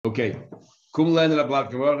Okay. Kum lernen a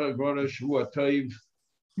blatt geworden, Shvua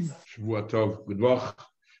Tov, good Woch.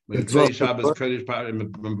 Shabbos, Kodesh,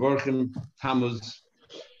 Parim, Tammuz.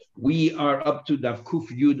 We are up to Daf Kuf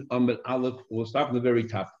Yud Amud Aleph. We'll stop at the very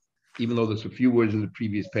top, even though there's a few words in the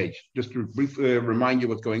previous page. Just to briefly remind you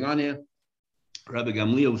what's going on here. Rabbi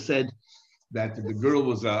Gamliel said that the girl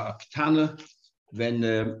was a ketana,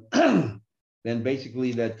 then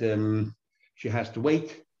basically that she has to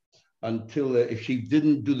wait until if she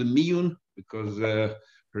didn't do the miyun, because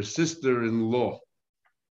her sister-in-law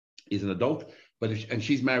is an adult, and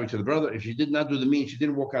she's married to the brother. If she did not do the miyun, she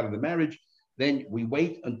didn't walk out of the marriage, then we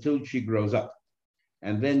wait until she grows up.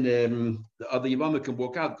 And then the other Yevama can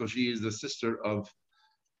walk out because she is the sister of,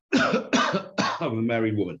 of a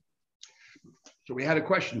married woman. So we had a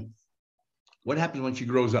question. What happens when she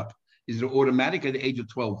grows up? Is it automatic at the age of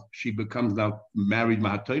 12? She becomes now married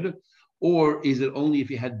Mahatayda? Or is it only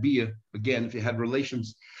if you had Bia, again, if you had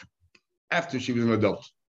relations after she was an adult?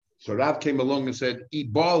 So Rav came along and said,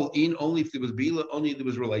 Ibal in only if there was Bila, only if there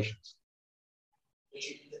was relations.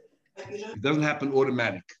 It doesn't happen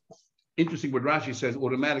automatic. Interesting what Rashi says,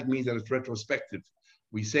 automatic means that it's retrospective.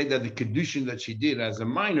 We say that the Kedushin that she did as a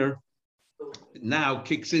minor now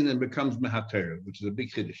kicks in and becomes Mehater, which is a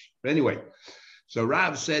big Kiddush. But anyway, so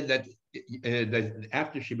Rav said that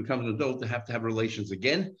after she becomes an adult, they have to have relations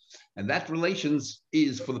again. And that relations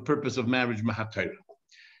is for the purpose of marriage Mehater.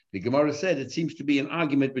 The Gemara said it seems to be an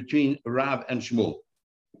argument between Rav and Shmuel.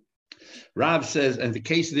 Rav says, and the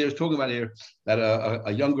case there is talking about here, that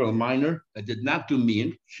a young girl, a minor, that did not do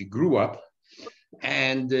miyun, she grew up,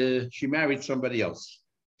 and she married somebody else.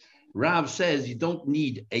 Rav says you don't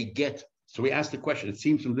need a get. So we asked the question, it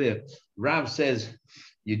seems from there, Rav says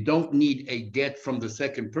you don't need a get from the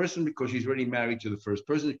second person because she's already married to the first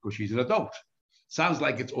person because she's an adult. Sounds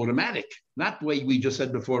like it's automatic. Not the way we just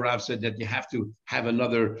said before. Rav said that you have to have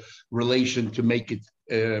another relation to make it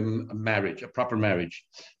a marriage, a proper marriage.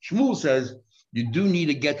 Shmuel says you do need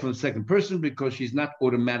a get from the second person because she's not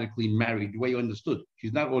automatically married, the way you understood.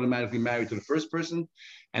 She's not automatically married to the first person,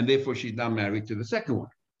 and therefore she's not married to the second one.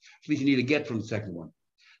 At least you need a get from the second one.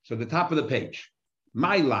 So at the top of the page,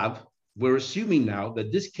 my love, we're assuming now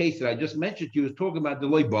that this case that I just mentioned to you is talking about the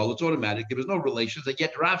loybal. It's automatic. There was no relations. And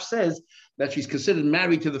yet Rav says that she's considered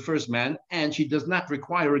married to the first man and she does not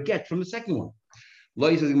require a get from the second one.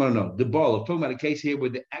 Loy says, no, the ball. I'm talking about a case here where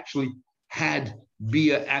they actually had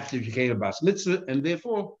Bia after she came a bas mitzvah, and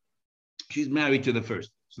therefore she's married to the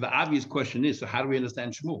first. So the obvious question is, so how do we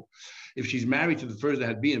understand Shmuel? If she's married to the first that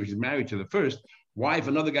had Bia, if she's married to the first, why, if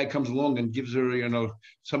another guy comes along and gives her,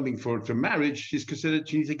 something for marriage, she's considered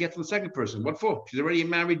she needs to get from the second person? What for? She's already a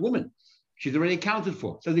married woman. She's already accounted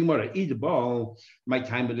for. So the Gemara, either ball, my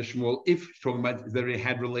time with the Shmuel, if she's talking about they already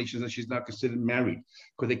had relations and she's not considered married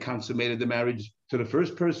because they consummated the marriage to the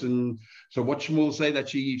first person. So what Shmuel say that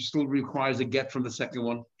she still requires a get from the second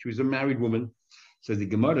one? She was a married woman. Says the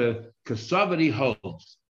Gemara, Kasavari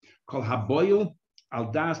holds, called Haboyel.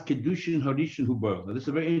 Al-Das Kedushin Harishin Huboil. Now, this is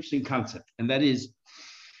a very interesting concept, and that is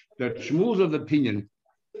that Shmuel's of the opinion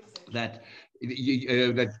that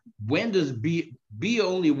that when does B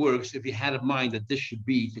only works if you had in mind that this should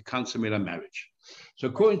be to consummate a marriage. So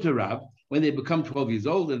according to Rav, when they become 12 years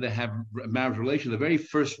old and they have a marriage relation, the very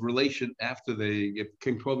first relation after they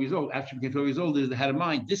became 12 years old, after they became 12 years old, is they had in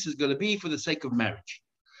mind this is going to be for the sake of marriage.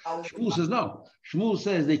 Shmuel says no. Shmuel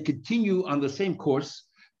says they continue on the same course,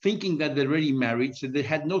 thinking that they're already married, so they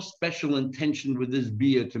had no special intention with this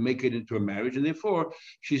bia to make it into a marriage, and therefore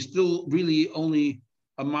she's still really only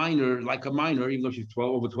a minor, like a minor, even though she's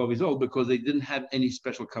over 12 years old, because they didn't have any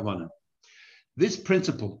special kavanah. This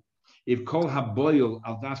principle, if kol haboyel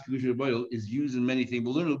al das kedushin haboyel, is used in many things.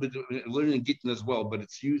 We'll learn a little bit, learn in Gittin as well, but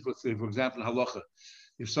it's used, let's say, for example, in halacha.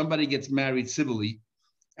 If somebody gets married civilly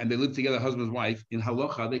and they live together, husband and wife, in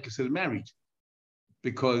halacha, they consider married.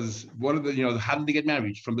 Because what are the, how did they get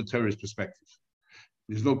married from the Torah's perspective?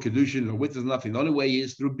 There's no kedushin, no witness, nothing. The only way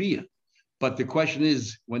is through bia. But the question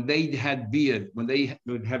is, when they had bia, when they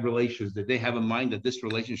have relations, did they have in mind that this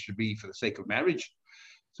relation should be for the sake of marriage?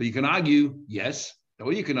 So you can argue, yes,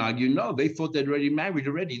 or you can argue, no, they thought they'd already married,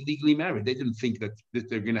 legally married. They didn't think that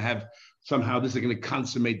they're going to have, somehow this is going to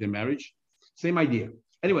consummate their marriage. Same idea.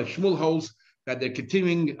 Anyway, Shmuel holds that they're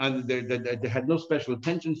continuing and they had no special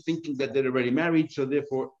intention, thinking that they're already married, so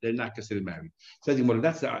therefore they're not considered married. So if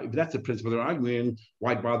that's the principle they're arguing,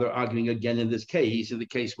 why bother arguing again in this case, in the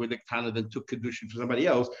case where the Tana then took Kedushin for somebody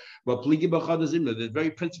else? Well, the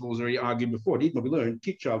very principles already argued before. These we learned,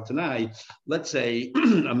 Kitchav tonight, let's say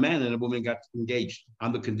a man and a woman got engaged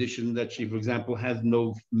on the condition that she, for example, has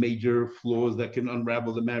no major flaws that can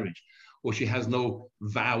unravel the marriage. or she has no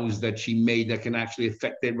vows that she made that can actually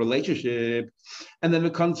affect their relationship. And then the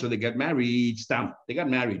concert, they get married. They got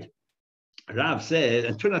married. Rav said,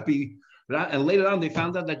 and turned out to be, and later on they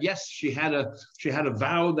found out that yes, she had a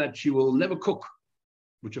vow that she will never cook,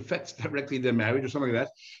 which affects directly their marriage or something like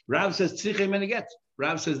that. Rav says, tzichem meneget.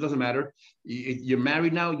 Rav says, doesn't matter. You're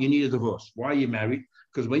married now, you need a divorce. Why are you married?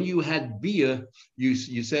 Because when you had bia, you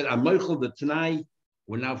said, Amoichel the Tanai,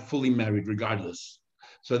 we're now fully married regardless.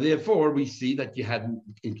 So therefore, we see that you had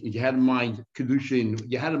in mind kedushin,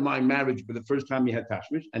 you had in mind marriage, but the first time you had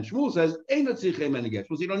tashmish. And Shmuel says, well,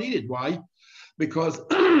 you don't need it. Why? Because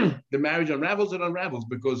the marriage unravels,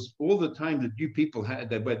 because all the time that you people had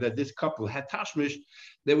that this couple had tashmish,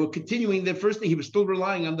 they were continuing their first thing. He was still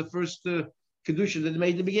relying on the first kedushin that they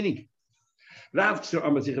made in the beginning. Rav, so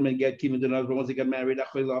once they got married,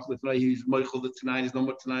 he's Michael the tonight is no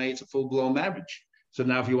more tonight. It's a full-blown marriage. So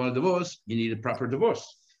now, if you want a divorce, you need a proper divorce.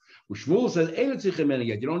 Shmuel says,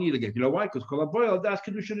 you don't need to get. You know why? Because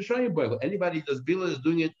anybody who does bila is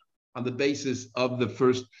doing it on the basis of the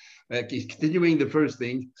first, he's continuing the first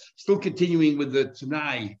thing, still continuing with the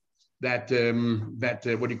tanai that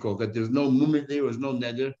what do you call that? There's no moment there was no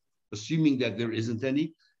neder, assuming that there isn't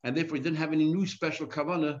any, and therefore he didn't have any new special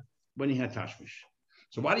kavanah when he had tashmish.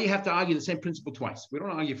 So why do you have to argue the same principle twice? We don't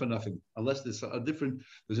argue for nothing unless there's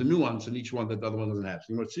a nuance in each one that the other one doesn't have.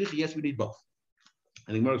 So yes, we need both.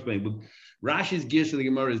 And the Gemara explained, but Rashi's gish in the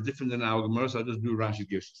Gemara is different than our Gemara, so I'll just do Rashi's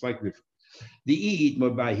gish. It's slightly different. The eat more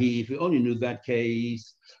by he, if we only knew that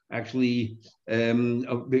case, actually,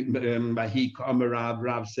 by he,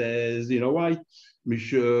 Rav says, you know why?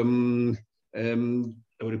 Mishum, what do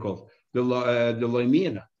you call it? The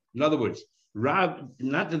loymina. In other words, Rav,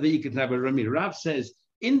 not that the could have a Rami. Rav says,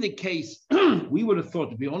 in the case, we would have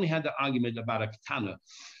thought if we only had the argument about a katana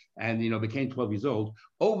and became 12 years old,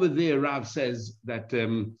 over there, Rav says that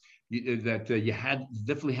you had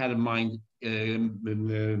definitely had in mind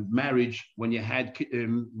marriage when you had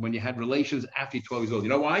relations after you're 12 years old. You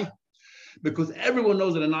know why? Because everyone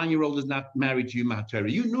knows that a 9-year-old is not married to you Mahatera.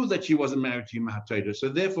 You knew that she wasn't married to you Mahatera. So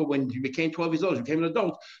therefore, when you became 12 years old, you became an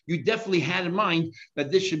adult, you definitely had in mind that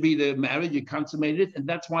this should be the marriage, you consummated it. And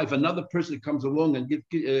that's why if another person comes along and gives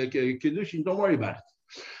Kiddushin, don't worry about it.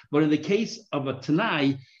 But in the case of a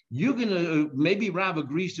Tanai, you're going to, maybe Rav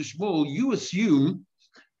agrees to Shmuel, you assume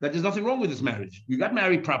that there's nothing wrong with this marriage. You got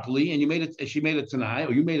married properly and she made a Tanai,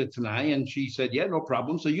 or you made a Tanai, and she said, yeah, no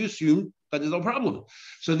problem. So you assume that there's no problem.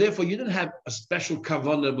 So therefore, you didn't have a special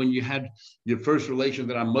kavanah when you had your first relation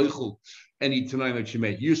that I'm moichel any Tanai that she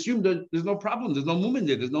made. You assume that there's no problem, there's no movement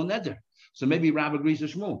there, there's no neder. So maybe Rav agrees to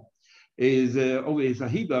Shmuel. Is over is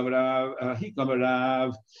Ahiba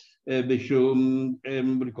Rav Bishum,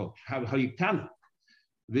 what do you call it? How you can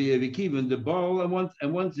the kivin the ball and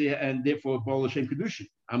once and therefore ball Hashem kedushin.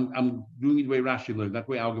 I'm doing it the way Rashi learned. That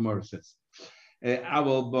way Al Gemara says. But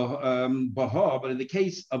in the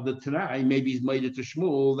case of the Tanai, maybe he's made it to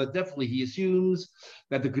Shmuel that definitely he assumes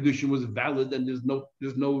that the kedushin was valid and there's no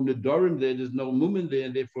nedarim there, there's no movement there,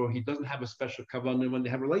 and therefore he doesn't have a special kavanah when they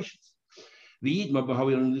have relations. The Yidma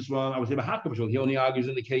Bahawi this one, I would say Bahakam. He only argues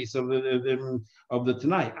in the case of the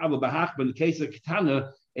Tanai. In the case of Ketana,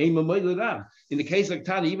 in the case of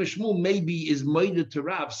Ketana, even Shmuel maybe is made to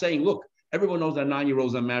Rav, saying, look, everyone knows that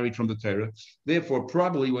 9-year-olds are married from the Torah. Therefore,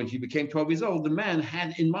 probably when she became 12 years old, the man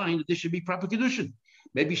had in mind that this should be proper kedushin.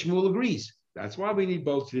 Maybe Shmuel agrees. That's why we need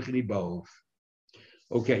both. We need both.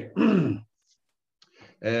 Okay.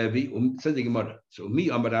 Says the Gemara. So me,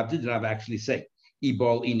 Amarav, did Rav actually say?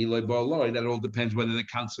 That all depends whether they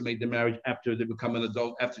consummate the marriage after they become an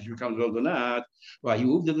adult, after she becomes old or not.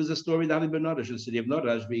 Well, there was a story that in the city of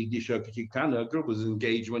Nodash, a girl was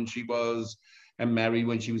engaged when she was and married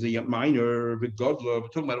when she was a minor with Godler. We're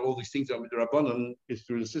talking about all these things that with the Rabbanon is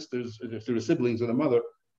through the sisters, through the siblings of the mother.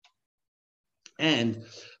 And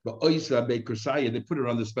the Oisra Bekursaya, they put her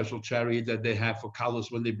on the special chariot that they have for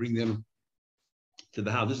Kalos when they bring them to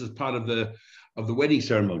the house. This is part of the wedding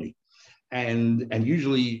ceremony. And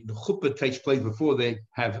usually the chuppah takes place before they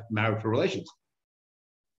have marital relations.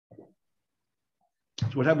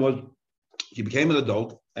 So what happened was she became an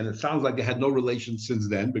adult, and it sounds like they had no relations since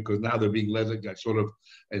then, because now they're being led like sort of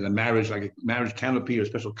as a marriage, like a marriage canopy or a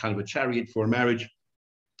special kind of a chariot for marriage.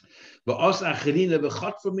 But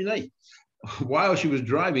while she was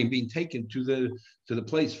driving, being taken to the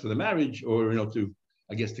place for the marriage, or to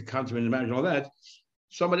consummate the marriage and all that,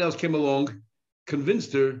 somebody else came along,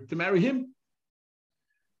 convinced her to marry him.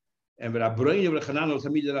 And there was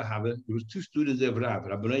 2 students of Rav.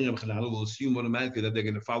 Rabbeinu and Chananel will assume automatically that they're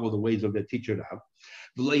going to follow the ways of their teacher Rav.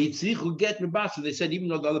 So they said, even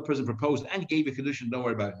though the other person proposed and gave a condition, don't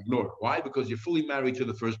worry about it, ignore it. Why? Because you're fully married to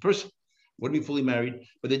the first person. would be fully married,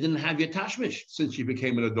 but they didn't have yet tashmish since she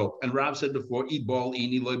became an adult. And Rav said before,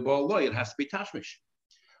 it has to be tashmish.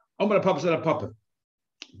 Omar Papa said a Papa.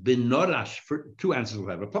 Bin Norash, for two answers we'll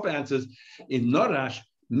have. A Papa answers, in Norash,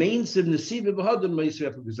 main they're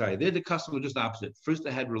the custom was just opposite. First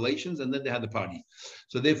they had relations and then they had the party.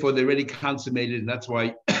 So therefore they already consummated, and that's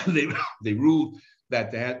why they ruled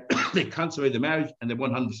that they consummated the marriage and they're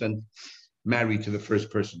 100% married to the first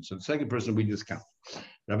person. So the second person we discount.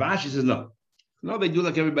 Rav Ashi says no. No, they do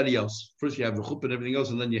like everybody else. First you have the chuppah and everything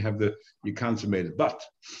else, and then you consummate it. But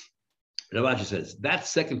Rav Ashi says that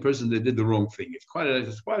second person, they did the wrong thing. It's quite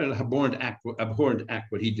an abhorrent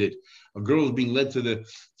act what he did. A girl is being led to the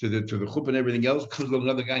chuppah and everything else, comes along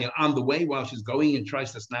another guy and on the way while she's going and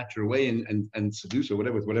tries to snatch her away and seduce her,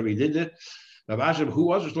 whatever he did there. Rav Ashi, who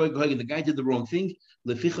was the guy did the wrong thing.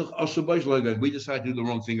 We decided to do the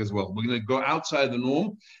wrong thing as well. We're going to go outside the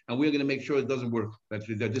norm, and we're going to make sure it doesn't work. That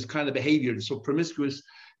this kind of behavior is so promiscuous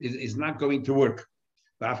is not going to work.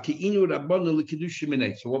 So what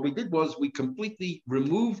we did was we completely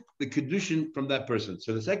removed the kedushin from that person.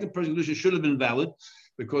 So the second person's kedushin should have been valid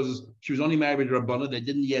because she was only married to Rabbana. They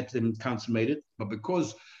didn't yet consummate it, but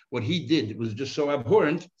because what he did was just so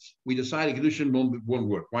abhorrent, we decided kedushin won't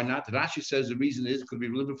work. Why not? Rashi says the reason is, because we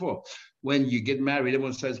learned before, when you get married,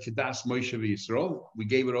 everyone says kedas Moshe v'Yisrael. We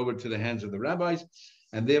gave it over to the hands of the rabbis,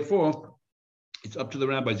 and therefore it's up to the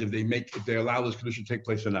rabbis if they allow this kedushin to take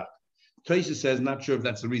place or not. Tosha says, not sure if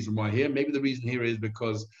that's the reason why here. Maybe the reason here is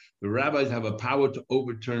because the rabbis have a power to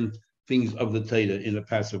overturn things of the Torah in a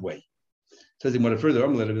passive way. Says he went further.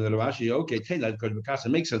 I'm letting Rashi. Okay, take that because Mikasa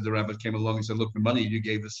makes sense. The rabbis came along and said, "Look, the money you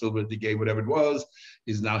gave, the silver they gave, whatever it was,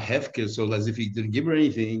 is now hefker. So as if he didn't give her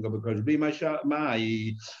anything. Because be my.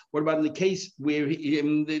 What about in the case where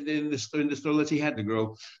in the store, let's say he had the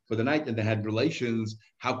girl for the night and they had relations?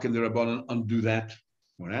 How can the rabbanon undo that?"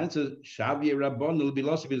 One answer, Shavia Rabban will be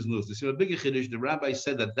lost if it's news. This is a bigger chiddush. The rabbi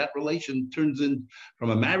said that relation turns in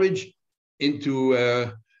from a marriage into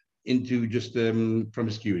just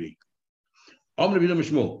promiscuity. The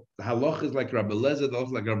halach is like Rabbi Lezer, the halach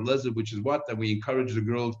is like Rabbi Lezer, which is what? That we encourage the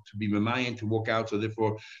girl to be mamayan, to walk out, so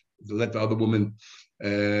therefore to let the other woman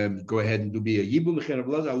go ahead and do be a yibum. Rabbi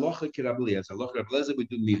Lezer, we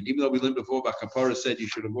do mian. Even though we learned before, Kapara said you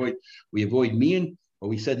should avoid mian, but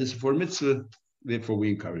we said this is for mitzvah. Therefore, we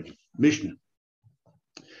encourage it. Mishnah.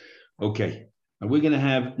 Okay, and we're going to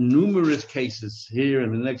have numerous cases here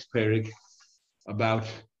in the next parak about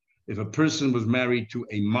if a person was married to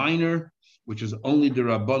a minor, which is only the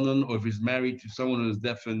Rabbanon, or if he's married to someone who is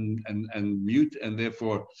deaf and mute, and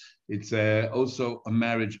therefore it's also a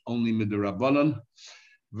marriage only with the Rabbanon,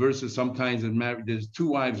 versus sometimes in marriage, there's two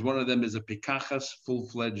wives, one of them is a pikachas,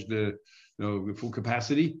 full-fledged, full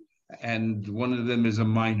capacity, and one of them is a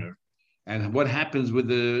minor. And what happens with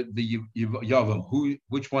the Yavam?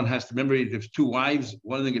 Which one has to remember? There's two wives.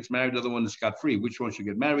 One of them gets married, the other one is scot-free. Which one should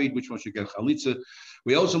get married? Which one should get chalitza?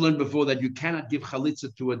 We also learned before that you cannot give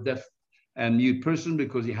chalitza to a deaf and mute person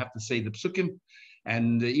because you have to say the psukim.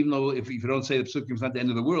 And even though if you don't say the psukim, it's not the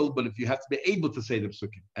end of the world. But if you have to be able to say the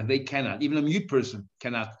psukim, and they cannot, even a mute person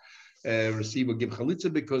cannot receive or give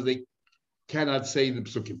chalitza because they cannot say the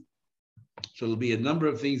psukim. So there'll be a number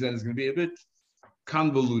of things that is going to be a bit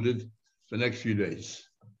convoluted the next few days.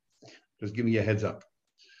 Just giving you a heads up.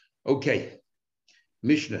 Okay,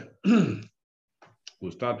 Mishnah.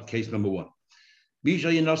 We'll start with case number one. If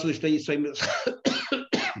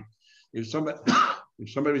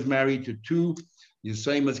somebody is married to two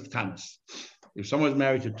Yisaymas Ktanas, if someone is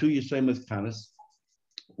married to two Yisaymas Ktanas,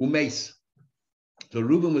 Umeis. So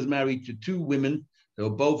Reuben was married to two women, they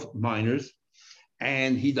were both minors,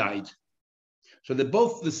 and he died. So they're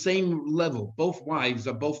both the same level. Both wives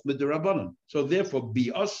are both midirabanan. So therefore,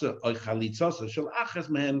 bi'asa or chalitzasa shel achas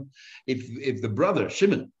mehem. If the brother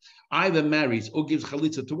Shimon either marries or gives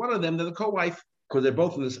chalitza to one of them, then the co-wife, because they're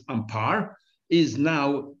both in this on par, is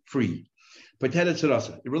now free. Patela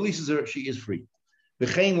tzarasa. It releases her; she is free.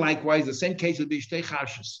 V'chein likewise, the same case would be shtei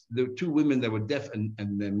charshas. There were two women that were deaf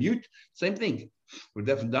and mute. Same thing. We're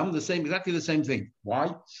deaf and dumb, exactly the same thing.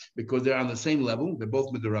 Why? Because they're on the same level. They're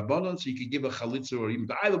both with the Rabbanon, so you can give a chalitza or even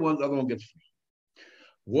to either one, the other one gets free.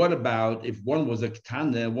 What about if one was a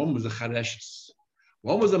ketana and one was a chareshes?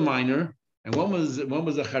 One was a minor and one was a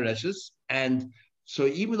chareshes, and so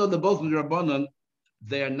even though they're both with the Rabbanon,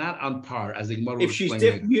 they are not on par, as the Gemara will explain. If she's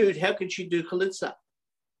deaf mute, how can she do chalitza?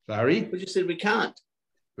 Sorry? But you said we can't.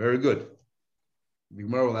 Very good. The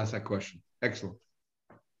Gemara will ask that question. Excellent.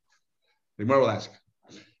 The Gemara will ask.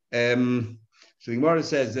 So the Gemara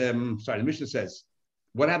says, the Mishnah says,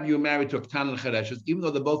 what happened? You were married to a Ktan and Chereshes, even though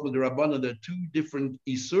they're both with the Rabbanon, they're two different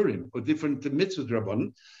Isurim or different mitzvahs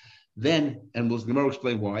Rabbanon. then, and we'll Gemara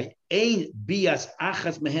explain why. Ein bias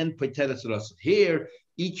achas mehen peteres rasa. Here,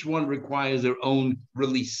 each one requires their own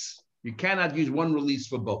release. You cannot use one release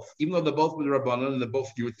for both, even though they're both with the Rabbanan and they're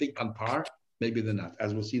both, you would think, on par. Maybe they're not,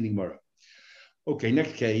 as we'll see in the Gemara. Okay,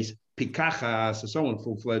 next case, pikacha, so someone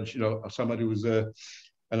full-fledged, somebody who's an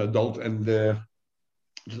adult and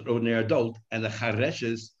just an ordinary adult, and the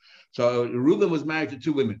chareshes. So Reuben was married to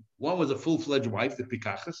two women. One was a full-fledged wife, the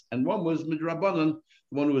pikachas, and one was midrabanan,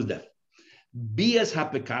 the one who was deaf. Bias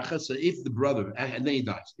hapikachas. So if the brother, and then he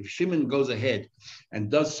dies, if Shimon goes ahead and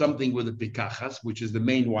does something with the pikachas, which is the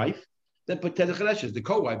main wife, then potet the chareshes, the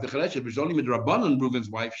co-wife, the chareshes, which is only midrabanan, Reuben's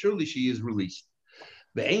wife, surely she is released.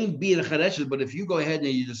 The aim be the chareshes, but if you go ahead and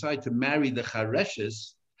you decide to marry the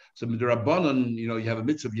chareshes, so midrabanan, you have a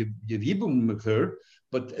mitzvah, you have yibum with her,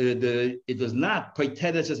 but it does not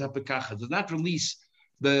poiteres as hapikachas, does not release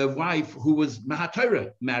the wife who was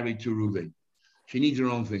mahatira married to Reuben. She needs her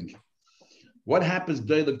own thing. What happens?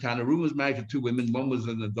 Reuben was married to two women. One was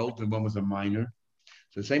an adult and one was a minor.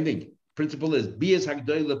 So same thing. Principle is bias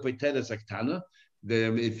hagdoila poiteres aktana.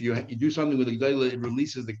 If you do something with the gdoila, it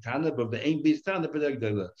releases the ktana, but the aim bias tana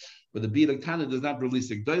gdoila. But the bias ktana does not release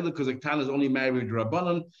the gdoila because the ktana is only married to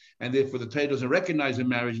Rabbanan, and therefore the Torah doesn't recognize her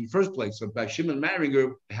marriage in the first place. So by Shimon marrying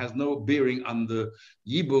her, it has no bearing on the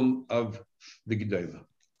yibum of the gdoila.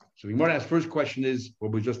 So the Gemara's first question is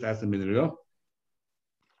what we just asked a minute ago.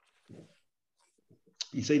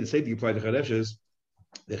 You say the same thing apply to chareshes.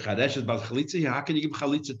 The chareshes about chalitza. How can you give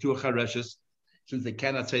chalitza to a chareshes? Since they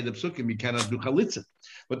cannot say the psukim, you cannot do chalitza.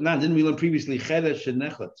 But now, didn't we learn previously cheresh and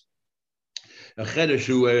nechlat? A cheresh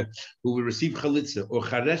who will receive chalitza, or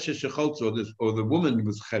cheresh shecholza, or the woman who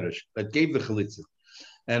was cheresh that gave the chalitza,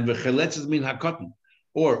 and the chalitza mean hakotten,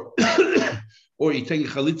 or you take a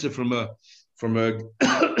chalitza from a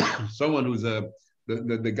someone who's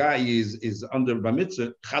the guy is under bar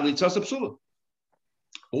mitzvah, chalitza psula.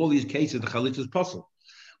 All these cases, the chalitza is pasul.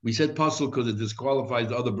 We said pasul because it disqualifies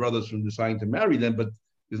the other brothers from deciding to marry them, but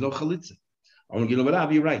there's no chalitza.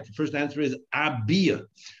 You're right. The first answer is abiyah.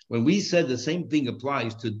 When we said the same thing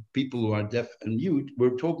applies to people who are deaf and mute,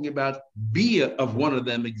 we're talking about biyah of one of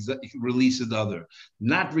them releases the other,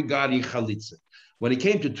 not regarding chalitza. When it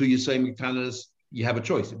came to two Yisayim Miktanas, you have a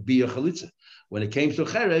choice, biyah chalitza. When it came to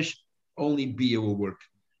cheresh, only biyah will work,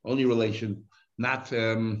 only relation, not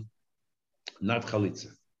chalitza.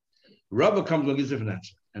 Rava comes along with a different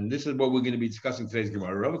answer. And this is what we're going to be discussing today's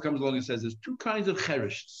Gemara. Rava comes along and says there's two kinds of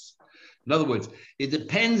chereshes. In other words, it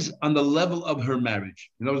depends on the level of her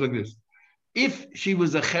marriage. In other words, like this. If she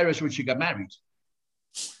was a cheresh when she got married,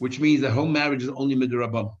 which means the home marriage is only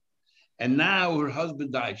midrabanan, and now her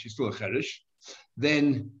husband died, she's still a cheresh,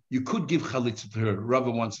 then you could give chalitza to her.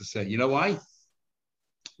 Rava wants to say, you know why?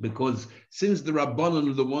 Because since the rabbanon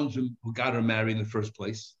are the ones who got her married in the first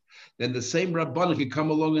place, then the same rabbanon can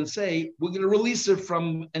come along and say, we're going to release her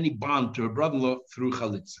from any bond to her brother-in-law through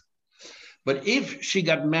chalitza. But if she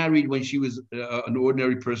got married when she was an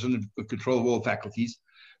ordinary person with control of all faculties,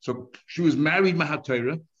 so she was married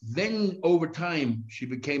mahatira, then over time she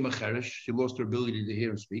became a cheresh, she lost her ability to hear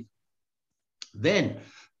and speak. Then,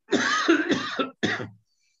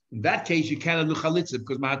 in that case, you cannot do chalitza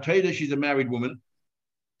because mahatira, she's a married woman.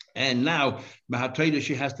 And now, mahatira,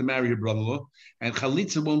 she has to marry her brother-in-law, and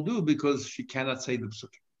chalitza won't do because she cannot say the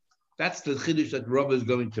psukim. That's the chiddush that Rava is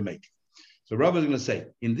going to make. So Rava is going to say,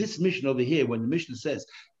 in this mission over here, when the mission says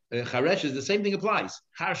charesh, the same thing applies.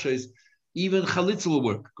 Harsha is even chalitza will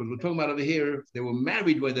work because we're talking about over here. They were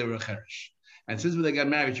married when they were a cheresh, and since when they got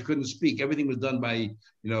married, she couldn't speak. Everything was done by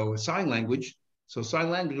sign language. So sign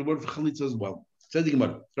language will work for chalitza as well. Says the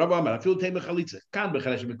Gemara, Rabbi Amar, I feel tame chalitza. Can be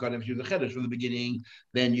cheresh because if she was a cheresh from the beginning,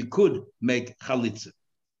 then you could make chalitza.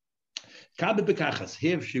 Can be bekachas.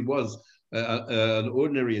 Here, if she was an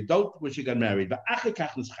ordinary adult when she got married,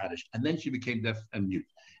 and then she became deaf and mute.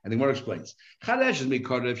 And the Gemara explains, Charesh is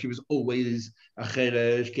mikara if she was always a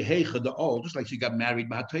cheresh, kehecha the all, just like she got married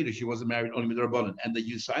mahatayra, she wasn't married only with rabbanan, and they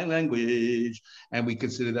use sign language, and we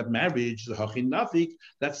consider that marriage the hachin nafik.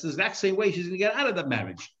 That's the exact same way she's going to get out of that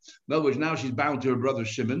marriage. In other words, now she's bound to her brother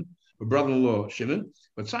Shimon, her brother-in-law Shimon,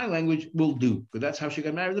 but sign language will do because that's how she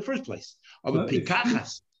got married in the first place.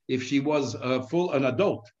 Pikachas, if she was an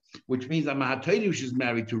adult, which means that mahatayra she's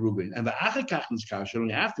married to Reuben, and the achakachnas kasher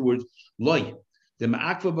only afterwards loy. The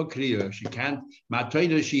ma'akva bakriya, she can't,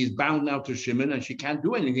 Ma'atayda, she is bound now to Shimon, and she can't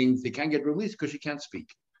do anything. They can't get released because she can't speak.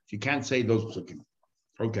 She can't say those psukim.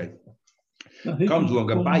 Okay. Comes along,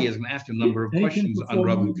 Abaye is going to ask a number of questions on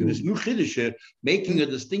Rabbi. Because this new chiddush, making a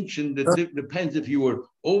distinction that depends if you were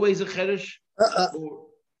always a chiddush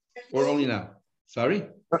or only now. Sorry?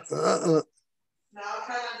 No, I'm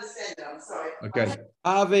trying to understand that. I'm sorry. Okay.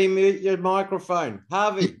 Harvey, mute your microphone.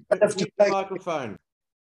 Harvey, mute your microphone.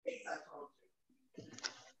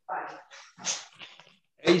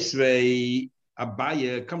 Esrei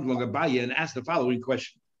Abaya comes along Abaya and asks the following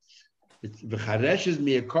question. The Charesh is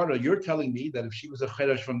miyakara. You're telling me that if she was a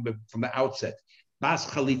Charesh from the outset, Bas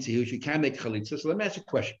Chalitzi, she can't make Chalitza. So let me ask you a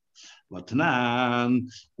question.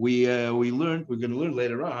 Latanan, we learned, we're going to learn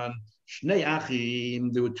later on, Shnei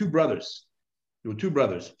Achim, there were two brothers.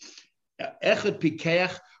 Echad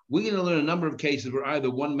Pikeach, we're going to learn a number of cases where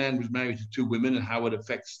either one man was married to two women and how it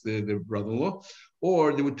affects the brother-in-law,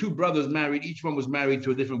 or there were two brothers married, each one was married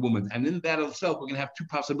to a different woman. And in that itself, we're going to have two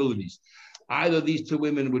possibilities. Either these two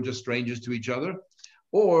women were just strangers to each other,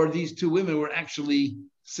 or these two women were actually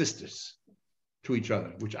sisters to each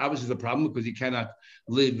other, which obviously is a problem because you cannot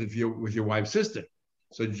live with your wife's sister.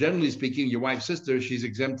 So generally speaking, your wife's sister, she's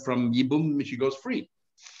exempt from Yibum, she goes free.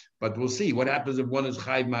 But we'll see what happens if one is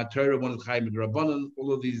Chayv Ma'atera, one is Chayv Midrabanan,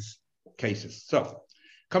 all of these cases. So,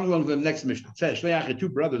 come along to the next mission. It says, two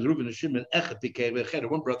brothers, Reuben and Shimon,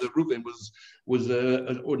 one brother, Reuben, was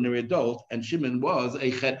an ordinary adult, and Shimon was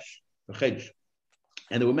a Chedesh.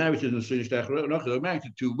 And they were married to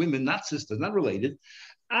two women, not sisters, not related.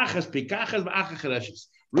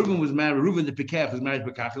 Reuben was married, Reuben the Pekach was married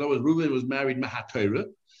to Pekach. Reuben was married Mahatera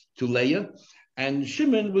to Leah. And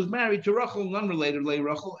Shimon was married to Rachel, non-related Leah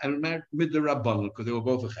Rachel, and married Midrabanan because they were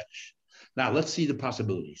both a Chedesh. Now, let's see the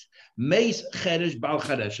possibilities. Meis Chedesh Bal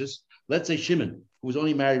Chedeshes. Let's say Shimon, who was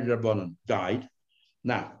only married to Rabbanan, died.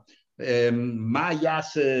 Now, Ma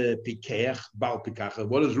Yase Pikeach Bal Pikacha.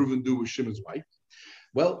 What does Reuven do with Shimon's wife?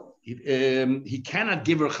 Well, he cannot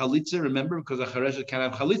give her Chalitza, remember, because a Chedesh can't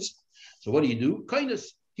have Chalitza. So what do?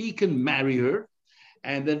 Kindness. He can marry her,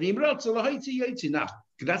 and then now,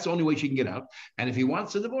 that's the only way she can get out. And if he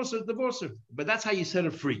wants to divorce her. But that's how you set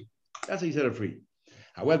her free.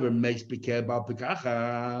 However,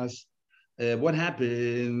 what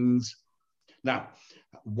happens now?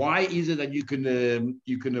 Why is it that you can what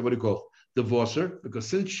do you call divorce her? Because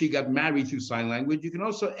since she got married through sign language, you can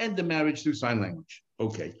also end the marriage through sign language.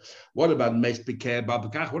 Okay. What about What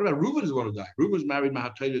about Reuben's going to die? Reuben's married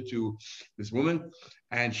Mahatayla to this woman,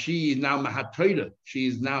 and she is now Mahatayla. She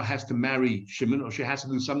is now has to marry Shimon, or she has to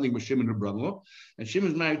do something with Shimon, her brother-in-law. And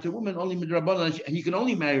Shimon's married to a woman only Midrabanan, and he can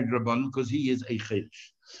only marry Midrabanan because he is a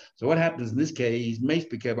Chedesh. So what happens in this case? What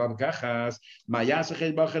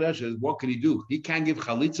can he do? He can't give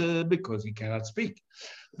Chalitza because he cannot speak.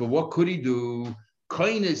 But what could he do?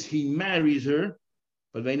 Kindness, he marries her,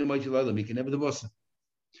 but he can never divorce her.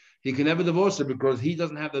 He can never divorce her because he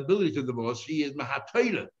doesn't have the ability to divorce. She is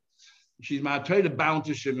Mahatayla. She's Mahatayla bound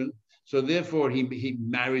to Shimon. So therefore, he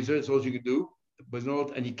marries her. That's all she can do. But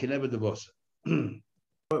and he can never divorce her.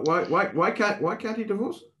 Why can't he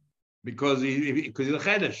divorce her? Because he's a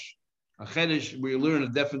Chedesh. A Chedesh, we learn a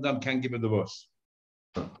deaf and dumb can't give a divorce.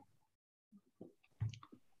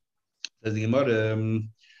 Says the Gemara,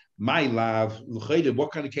 my love,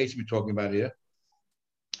 what kind of case are we talking about here?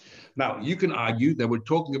 Now, you can argue that we're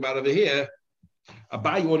talking about over here,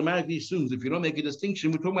 Abai automatically assumes if you don't make a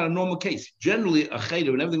distinction, we're talking about a normal case. Generally, a Chedesh,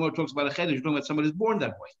 when everything talks about a Chedesh, you're talking about somebody who's born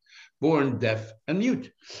that way, born deaf and mute.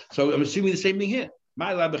 So I'm assuming the same thing here.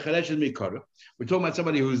 We're talking about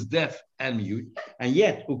somebody who's deaf and mute, and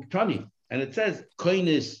yet uktani, and it says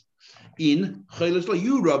koinis in chaylis.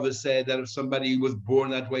 You rather said that if somebody was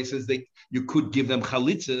born that way, says you could give them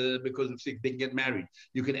chalitza because if they can get married,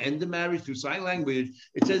 you can end the marriage through sign language.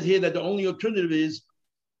 It says here that the only alternative is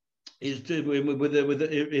to with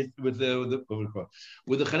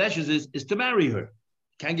the chadeshes is to marry her.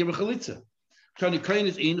 Can't give her chalitza. Tani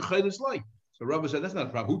koinis in chaylis light. So Rabbi said, that's not a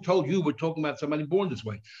problem. Who told you we're talking about somebody born this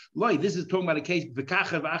way? Like, this is talking about a case. I'm going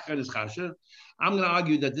to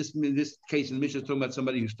argue that this case in the Mishnah is talking about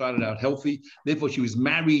somebody who started out healthy. Therefore, she was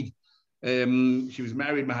married. She was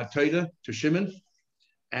married Mahatayda to Shimon,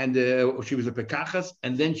 and she was a pekachas,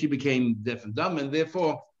 and then she became deaf and dumb, and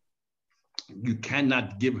therefore you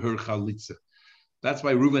cannot give her chalitza. That's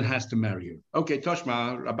why Reuben has to marry her. Okay,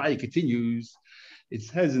 Toshma, Rabbi continues. It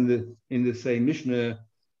says in the same Mishnah.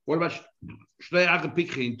 What about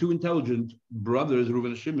two intelligent brothers,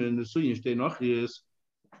 Reuben and Shimon,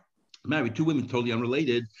 married two women totally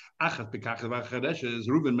unrelated.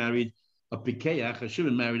 Reuben married a Pikeach,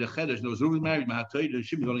 Shimon married a Chedesh. No, Reuben married Mahatayda,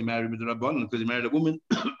 Shimon only married with the Rabbanan because he married a woman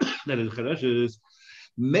that is Chedesh.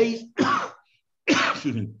 Meis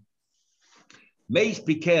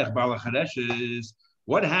Pikeach Bala Chedesh.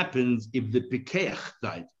 What happens if the Pikeach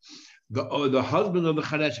died? The husband of the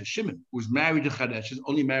Chadesh, Shimon, who was married to Chadesh, is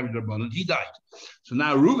only married to Rabbanan, he died. So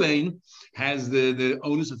now Reuven has the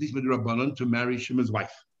onus of this Rabbanan to marry Shimon's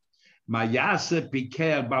wife.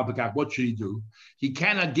 What should he do? He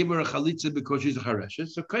cannot give her a chalitza because she's a chareshes.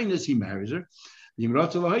 So kindness, he marries her.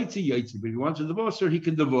 But if he wants to divorce her, he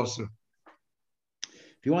can divorce her.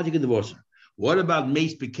 If you want, you can divorce her. What about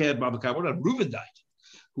Meis Peker Babakar? What about Reuven died,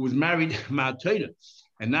 who was married Ma'atayra,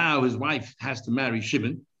 and now his wife has to marry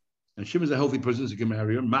Shimon, and Shimon's a healthy person, so he can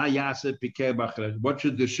marry her. What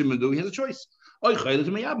should the Shimon do? He has a choice.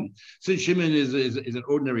 Since Shimon is an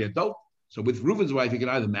ordinary adult, so with Reuven's wife, he can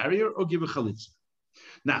either marry her or give her chalitza.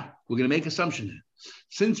 Now, we're going to make assumption here.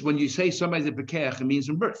 Since when you say somebody's a pekech, it means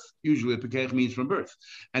from birth. Usually a pekech means from birth.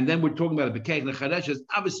 And then we're talking about a pekech and a chareshes.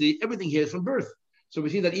 Obviously, everything here is from birth. So we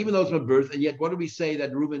see that even though it's from birth, and yet what do we say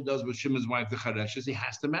that Reuben does with Shimon's wife, the chareshes? He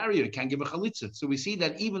has to marry her. He can't give a chalitza. So we see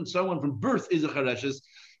that even someone from birth is a chareshes.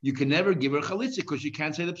 You can never give her a chalitza because you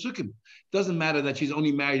can't say the psukim. It doesn't matter that she's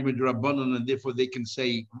only married with Rabbanon and therefore they can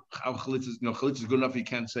say how chalitza is good enough. You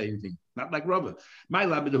can't say anything. Not like Rabba. My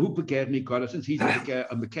lab the hupekech mikara, since he's a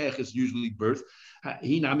mekech is usually birth.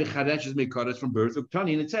 He now mechareshes mekaras from birth of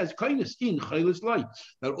Tani, and it says kindness in chaylis light.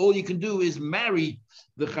 That all you can do is marry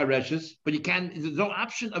the chareshes, but you can't. There's no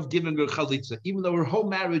option of giving her chalitza, even though her whole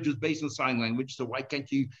marriage was based on sign language. So why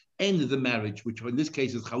can't you end the marriage, which in this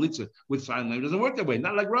case is chalitza, with sign language? It doesn't work that way.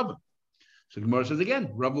 Not like Rabba. So Gemara says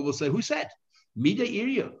again. Rabba will say, "Who said mida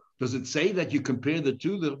iria?" Does it say that you compare the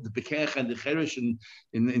two, the pekech and the cheresh in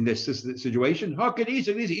this situation? How can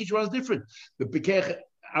each one's different. The pekech,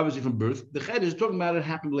 obviously from birth. The cheresh is talking about it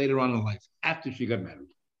happened later on in life, after she got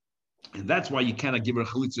married. And that's why you cannot give her a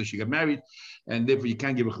chalitza. She got married, and therefore you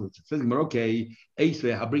can't give her a chalitza. Says, okay,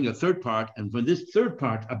 I'll bring a third part, and from this third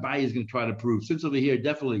part, Abai is going to try to prove. Since over here,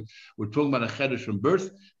 definitely, we're talking about a cheresh from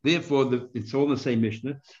birth. Therefore, it's all in the same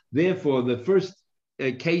Mishnah. Therefore, the first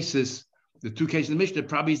cases, the two cases in the Mishnah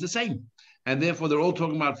probably is the same. And therefore, they're all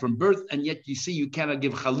talking about from birth, and yet you see you cannot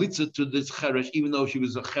give chalitza to this cheresh, even though she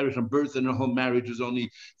was a cheresh from birth and her whole marriage was only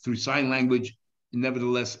through sign language.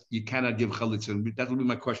 Nevertheless, you cannot give chalitza. That will be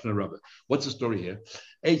my question to Rabbi. What's the story here?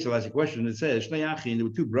 Shall ask a question. It says, there were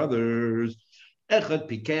two brothers. She had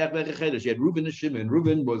Reuben and Shimon.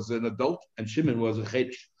 Reuben was an adult, and Shimon was a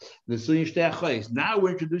cheresh. Now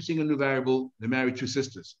we're introducing a new variable. They married two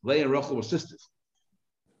sisters. Leah and Rachel were sisters.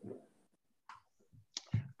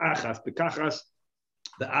 Achas Pekachas,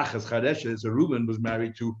 the Achas Chareshes, so Reuben was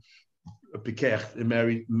married to a Pekech, they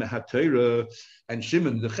married Mehatera, and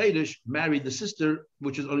Shimon, the Chedesh, married the sister,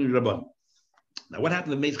 which is only Rabban. Now, what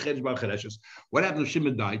happened to Meis Chedesh Bar Chareshes? What happened if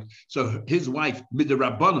Shimon died? So his wife,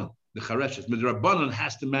 Midrabbanan, the Chareshes, Midrabbanan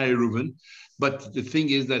has to marry Reuben, but the thing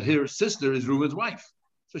is that her sister is Reuben's wife.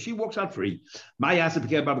 So she walks out free. She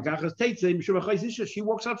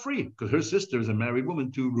walks out free because her sister is a married woman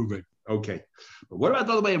to Reuben. Okay. But what about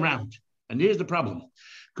the other way around? And here's the problem.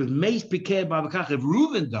 Because if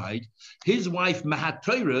Reuben died, his wife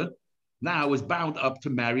Mahatayra now is bound up to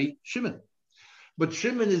marry Shimon. But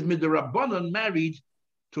Shimon is Midrabbanan married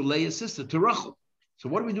to Leah's sister, to Rachel. So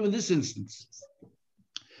what do we do in this instance?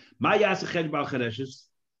 What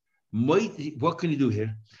can you do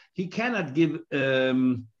here? He cannot give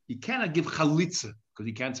chalitza because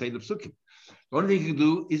he can't say the psukim. The only thing he can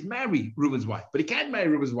do is marry Reuben's wife, but he can't marry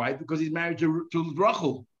Reuben's wife because he's married to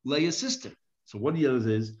Rachel, Leah's sister. So what he does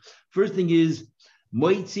is, first thing is,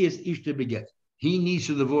 he needs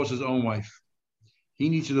to divorce his own wife. He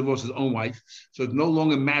needs to divorce his own wife, so it's no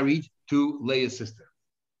longer married to Leah's sister.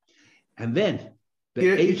 And then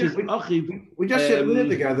we just said a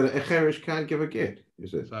minute ago that a cheresh can't give a get.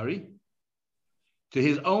 Is it? Sorry. To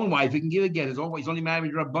his own wife, he can give a get. He's only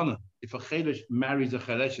married Rabbanah. If a cheresh marries a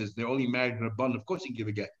chereshes, they're only married Rabbanah. Of course, he can give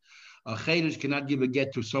a get. A cheresh cannot give a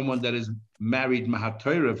get to someone that is married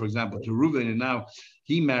Mahatayra, for example, to Reuven, and now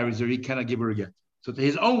he marries her. He cannot give her a get. So to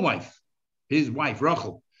his own wife,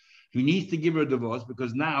 Rachel, he needs to give her a divorce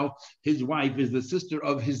because now his wife is the sister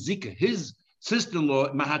of his zika. His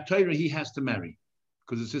sister-in-law, Mahatayra, he has to marry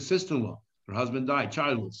because it's his sister-in-law. Her husband died,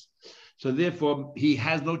 childless. So therefore, he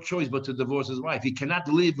has no choice but to divorce his wife. He cannot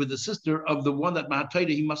live with the sister of the one that Mahatayra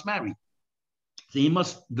he must marry. So he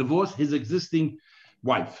must divorce his existing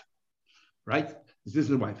wife, right? His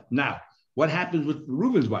existing wife. Now, what happens with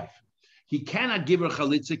Reuben's wife? He cannot give her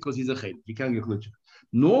chalitza because he's a chayil. He can't give chalitza.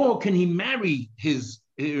 Nor can he marry his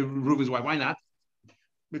Reuben's wife. Why not?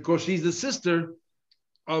 Because she's the sister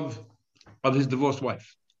of his divorced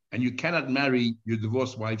wife. And you cannot marry your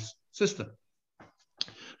divorced wife's sister.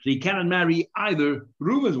 So he cannot marry either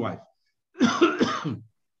Reuben's wife.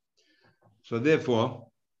 So therefore,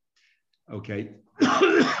 okay.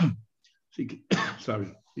 He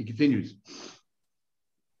continues.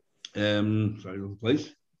 Sorry, wrong place.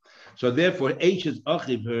 So therefore, H is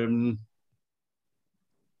Achiv.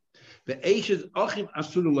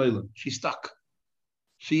 She's stuck.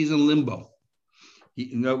 She's in limbo.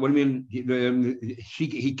 You know what I mean?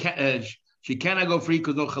 She cannot go free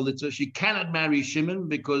because no chalitza. She cannot marry Shimon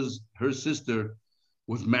because her sister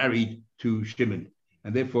was married to Shimon,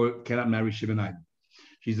 and therefore cannot marry Shimon either.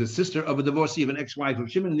 She's the sister of a divorcee of an ex-wife of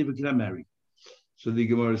Shimon, and therefore cannot marry. So the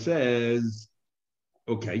Gemara says,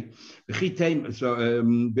 okay.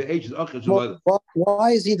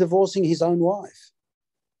 Why is he divorcing his own wife?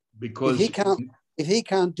 Because if he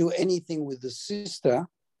can't do anything with the sister,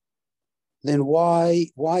 then why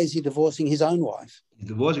is he divorcing his own wife?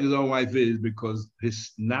 Divorcing his own wife is because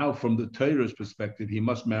now from the Torah's perspective, he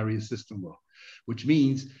must marry his sister-in-law, which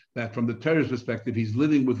means that from the Torah's perspective, he's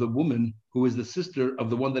living with a woman who is the sister of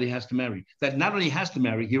the one that he has to marry. That not only has to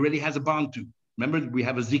marry, he already has a bond to. Remember, we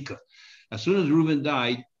have a zika. As soon as Reuben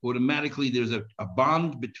died, automatically there's a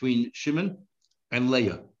bond between Shimon and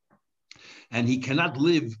Leah. And he cannot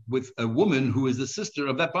live with a woman who is the sister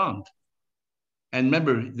of that bond. And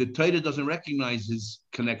remember, the Torah doesn't recognize his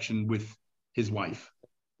connection with his wife,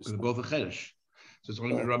 because they're both a cheresh. So it's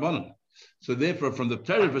only with Rabbanan. So therefore, from the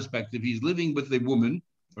Torah perspective, he's living with a woman,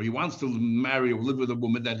 or he wants to marry or live with a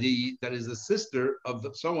woman that is the sister of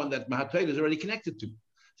someone that Mahatayr is already connected to.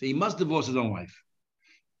 So he must divorce his own wife.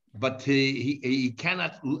 But he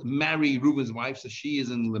cannot marry Reuben's wife, so she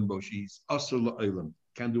is in limbo. She's asur la'olam.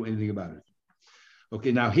 Can't do anything about it.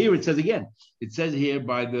 Okay, now here it says again. It says here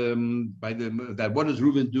that what does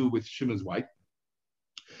Reuben do with Shimon's wife?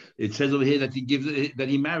 It says over here that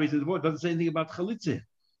he marries his wife. It doesn't say anything about chalitza,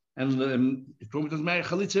 and it doesn't marry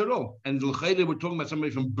chalitza at all. And l'chayre, we're talking about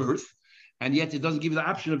somebody from birth, and yet it doesn't give you the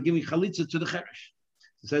option of giving chalitza to the cheresh.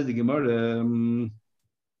 It says the Gemara.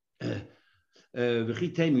 If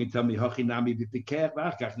you can tell me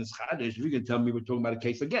we're talking about a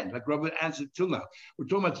case again, like Robert answered till now. We're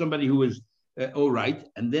talking about somebody who was all right,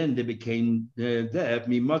 and then they became deaf.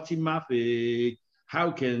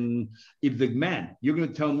 How can, if the man, you're going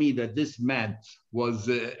to tell me that this man was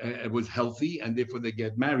healthy, and therefore they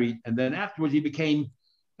get married, and then afterwards he became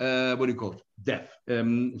deaf,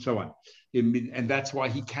 so on, and that's why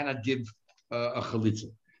he cannot give a chalitza.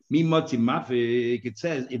 It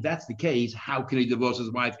says, if that's the case, how can he divorce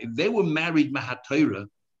his wife? If they were married mahatayra,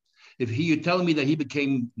 you're telling me that he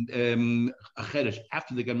became a cheresh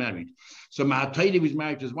after they got married. So mahatayra was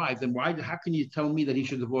married to his wife, then how can you tell me that he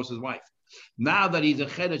should divorce his wife? Now that he's a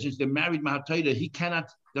cheresh, since they're married mahatayra, he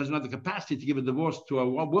doesn't have the capacity to give a divorce to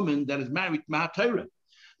a woman that is married mahatayra.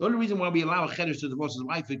 The only reason why we allow a cheresh to divorce his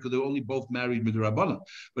wife is because they're only both married with the Rabbanan.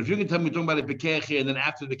 But if you can tell me we're talking about a pekech here, and then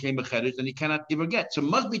after they became a cheresh, then he cannot give or get. So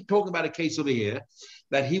must be talking about a case over here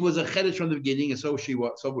that he was a cheresh from the beginning, and so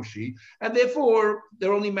was she, and therefore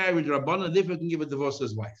they're only married with the Rabbanan, and therefore he can give a divorce to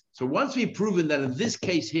his wife. So once we've proven that in this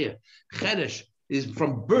case here, cheresh is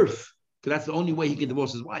from birth, because that's the only way he can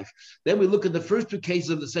divorce his wife. Then we look at the first two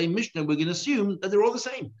cases of the same Mishnah, and we're going to assume that they're all the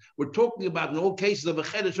same. We're talking about in all cases of a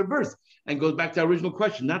cheresh of birth, and goes back to our original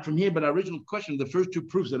question, not from here, but our original question, the first two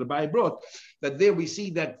proofs that Abai brought, that there we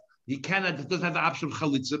see that it doesn't have the option of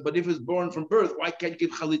chalitza, but if it's born from birth, why can't you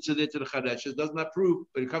give chalitza there to the cheresh? It does not prove,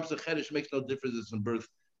 when it comes to cheresh, it makes no difference if it's from birth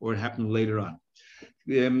or it happened later on.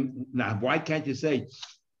 Now, why can't you say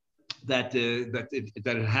that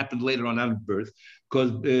it happened later on out of birth?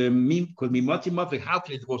 Because how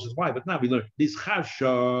can he divorce his wife? But now we learn this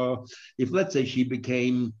chasha. If let's say she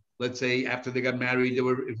became, let's say after they got married,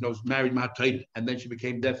 married mahatayr, and then she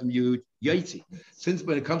became deaf and mute, yaitzi. Since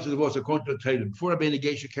when it comes to divorce, according to the Torah, before Rabbeinu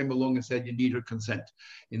Gesher came along and said you need her consent,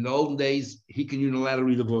 in the olden days he can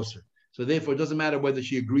unilaterally divorce her. So therefore, it doesn't matter whether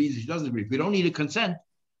she agrees or she doesn't agree. If we don't need a consent,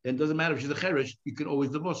 then it doesn't matter if she's a cheresh, you can always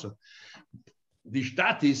divorce her. The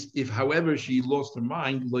shtat is, if however she lost her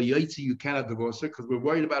mind, lo yaitzi, you cannot divorce her because we're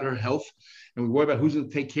worried about her health, and we're worried about who's going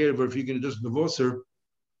to take care of her. If you're going to just divorce her,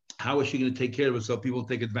 how is she going to take care of herself? People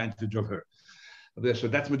take advantage of her. So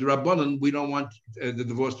that's with the Rabbanan. We don't want the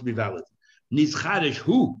divorce to be valid. Nizcharesh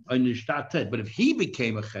who on the shtat, but if he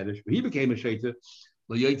became a cheresh, he became a sheiter,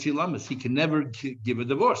 lo yaitzi lamas, he can never give a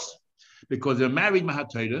divorce because they're married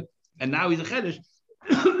mahatayra, and now he's a cheresh.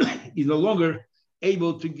 He's no longer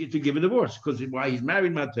able to give a divorce because why he's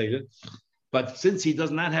married mahatayra, but since he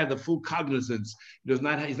does not have the full cognizance,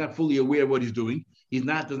 he's not fully aware of what he's doing.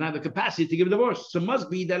 Doesn't have the capacity to give a divorce. So it must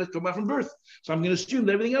be that it's talking about from birth. So I'm going to assume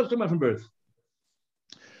that everything else is talking about from birth.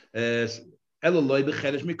 And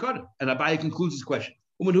Abaye concludes his question.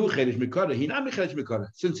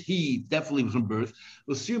 Since he definitely was from birth,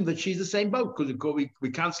 we'll assume that she's the same boat because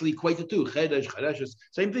we constantly equate the two.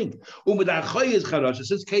 Same thing.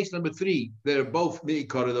 Since case number 3, they're both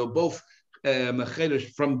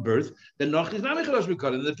from birth, then Noch is not Mechelosh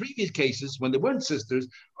Mikara. In the previous cases, when they weren't sisters,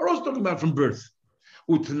 are also talking about from birth.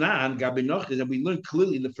 Utanan Gabi Noch, and we learned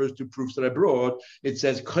clearly in the first two proofs that I brought, it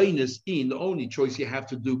says Kainis in the only choice you have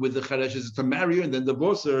to do with the Charesh is to marry her and then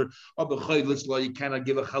divorce her. Or the Chaylitz law, you cannot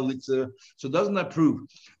give a Chalitza. So doesn't that prove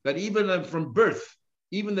that even from birth,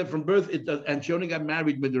 it does, and she only got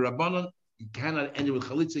married with the Rabbanon, you cannot end it with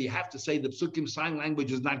Chalitza. You have to say the Psukim sign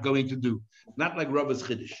language is not going to do. Not like Rabba's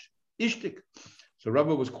Chiddush. Ishtik. So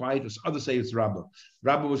Rabba was quiet. Others say it's Rabba.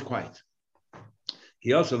 Rabba was quiet.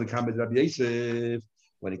 He also the comment Rabbi Yosef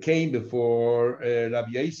when it came before Rabbi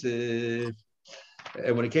Yosef.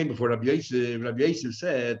 When it came before Rabbi Yosef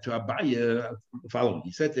said to Abaya the following.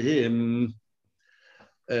 He said to him,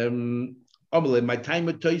 "My time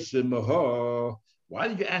at Toysim, why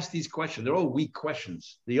did you ask these questions? They're all weak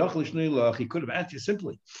questions. The Yochel Shnei he could have answered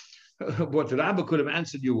simply. What the Rabbi could have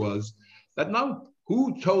answered you was that no."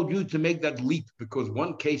 Who told you to make that leap? Because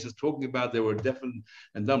one case is talking about they were deaf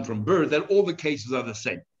and dumb from birth, that all the cases are the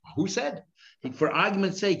same. Who said? For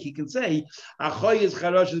argument's sake, he can say, Achoy is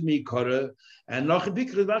charash is mikara, and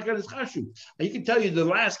Nachabikra is bakar is chashu. And he can tell you the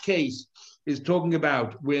last case is talking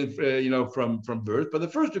about with from birth, but the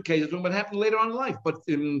first two cases are talking about happened later on in life. But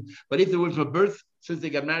if they were from birth, since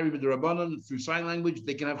they got married with the Rabbanon through sign language,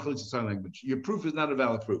 they can have chalitza sign language. Your proof is not a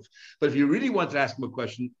valid proof. But if you really want to ask him a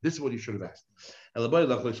question, this is what you should have asked. You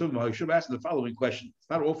should have asked him the following question. It's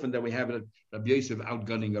not often that we have Rabbi Yosef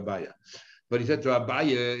outgunning Abaya. But he said to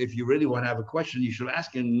Abaya, if you really want to have a question, you should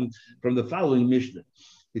ask him from the following Mishnah.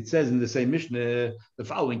 It says in the same Mishnah, the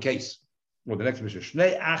following case. Or the next Mishnah.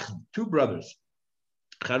 Shnei Ach, two brothers.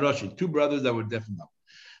 Charoshi, two brothers that were deaf and dumb.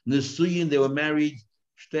 Nesuyin, they were married.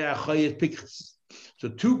 Shtei Achayet Pikchas. So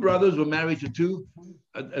two brothers were married to two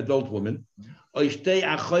adult women. Or Shtei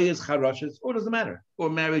Achayet Charoshes. Or doesn't matter. Or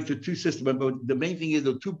married to two sisters. But the main thing is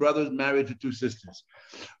the two brothers married to two sisters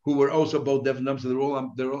who were also both deaf and dumb. So they're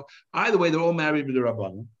all either way, they're all married with the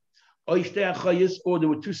Rabbanon. Or Shtei Achayet, or there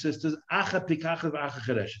were two sisters. Acha Pikachas, Acha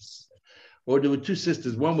Chereshes. Or there were two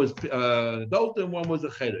sisters. One was adult and one was a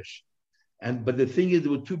cheresh. But the thing is, there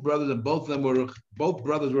were two brothers, and both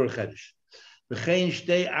brothers were a cheresh. Two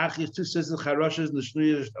sisters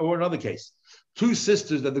charoshes, or another case, two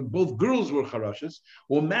sisters that both girls were charoshes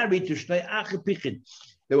were married to shnei achipichin.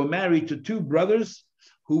 They were married to two brothers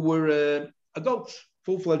who were adults,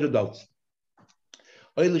 full-fledged adults.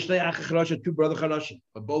 Two brother charoshes,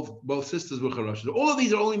 but both sisters were charoshes. All of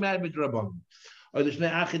these are only married with Rabbanon. All of these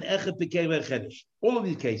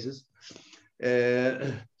cases,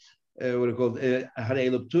 what are called? They're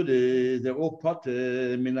all pot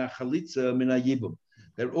mina chalitza mina yibum.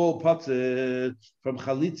 They're all pot from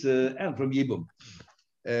chalitza and from yibum.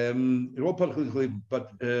 They're all pot,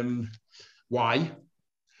 but why?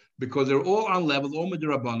 Because they're all on level, all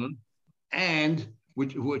midrabanan, and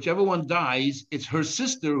whichever one dies, it's her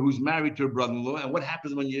sister who's married to her brother-in-law. And what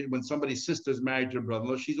happens when somebody's sister is married to her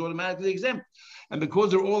brother-in-law? She's automatically exempt. And because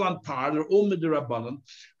they're all on par, they're all midrabanan.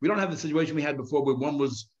 We don't have the situation we had before where one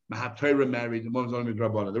was Mahat Torah married and one was only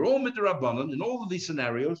midrabanan. They're all midrabanan in all of these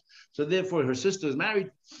scenarios. So therefore, her sister is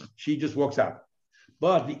married. She just walks out.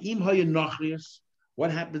 But the imhaya nachrias,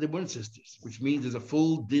 what happened? They weren't sisters, which means there's a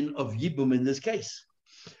full din of yibum in this case.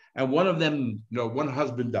 And one of them, one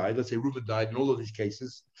husband died, let's say Reuben died in all of these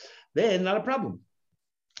cases, then not a problem.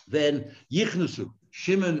 Then Yichnusu,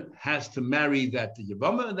 Shimon has to marry that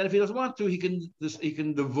Yevama, and then if he doesn't want to, he can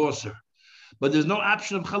divorce her. But there's no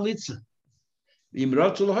option of Chalitza.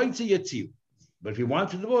 But if he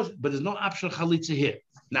wants to divorce, but there's no option of Chalitza here.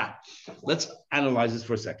 Now, let's analyze this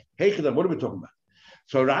for a second. Hey, Chidam, what are we talking about?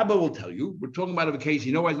 So Rabba will tell you, we're talking about a case,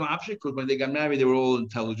 why it's not option? Because when they got married, they were all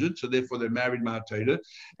intelligent, so therefore they're married Ma'at Torah.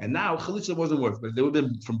 And now Chalitza wasn't worth, but if they would have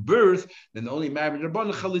been from birth, then the only married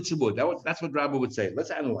Rabban, Chalitza would. That's what Rabba would say. Let's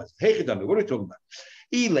analyze. Hey, Chidam, what are we talking about?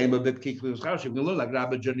 We can learn like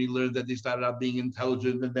Rabba generally learned that they started out being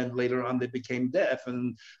intelligent and then later on they became deaf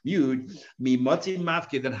and mute.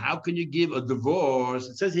 Then how can you give a divorce?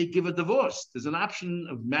 It says here give a divorce. There's an option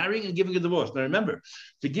of marrying and giving a divorce. Now remember,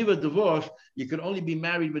 to give a divorce, you can only be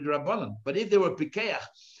married with Rabbanan. But if they were Pikeach,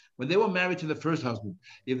 when they were married to the first husband,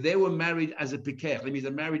 if they were married as a Pikeach, that means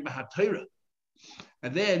they're married Mahat Torah.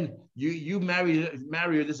 And then you marry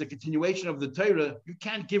her, there's a continuation of the Torah, you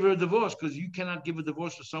can't give her a divorce because you cannot give a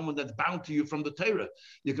divorce to someone that's bound to you from the Torah.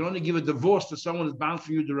 You can only give a divorce to someone that's bound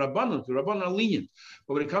for you to Rabbanon. The Rabbanon are lenient.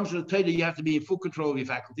 But when it comes to the Torah, you have to be in full control of your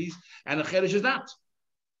faculties, and a Cheresh is not.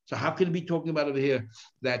 So how can it be talking about over here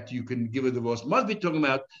that you can give a divorce? Must be talking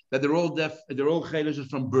about that they're all deaf, they're all Chereshes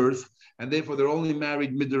from birth, and therefore they're only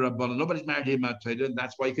married mid-Rabbanon. Nobody's married him at Torah, and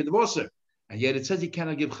that's why you can divorce her. And yet it says you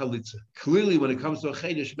cannot give chalitza. Clearly, when it comes to a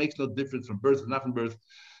chedesh, it makes no difference from birth or not from birth.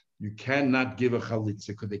 You cannot give a chalitza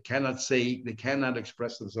because they cannot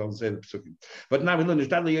express themselves and say the psukim. But now we learn, they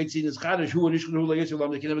can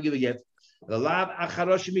never give it yet. The lab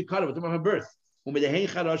acharoshim mikara, but from birth. Since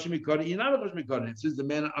the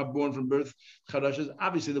men are born from birth, charashas,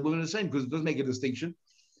 obviously the women are the same because it doesn't make a distinction.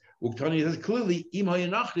 Uktani says clearly,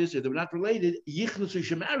 if they were not related, yichnusu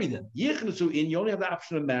should marry them. Yichnusu in, you only have the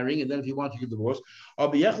option of marrying, and then if you want to give divorce,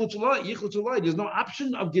 there's no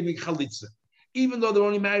option of giving chalitza. Even though they're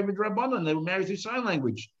only married with Rabbanan, they were married through sign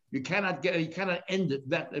language. You cannot end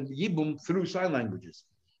that yibum through sign languages.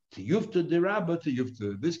 To yufta de Rabba to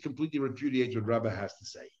yufta. This completely repudiates what Rabba has to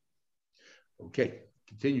say. Okay,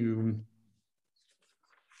 continue.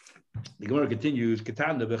 The Gemara continues.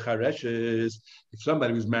 Ketana v'chareshes. If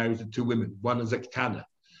somebody was married to two women, one was a ketana,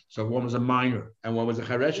 so one was a minor, and one was a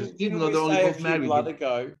chareshes, even though they're only both married.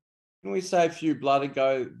 Didn't we say a few blood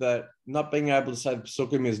ago that not being able to say the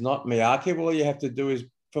psukim is not miyakev? All you have to do is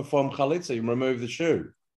perform chalitza, you remove the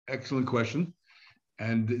shoe. Excellent question.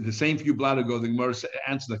 And the same few blood ago, the Gemara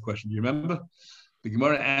answered that question. Do you remember? The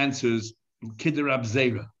Gemara answers, Kid Rab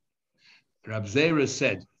Zera. Rab Zera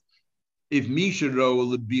said, if Misha ro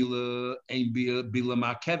lebila ein bila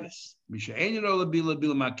makeves, Misha ein ro lebila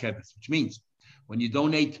bila makeves, which means when you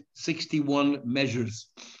donate 61 measures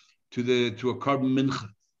to a carbon mincha,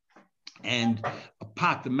 and a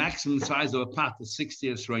pot, the maximum size of a pot is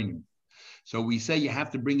 60 esrainim. So we say you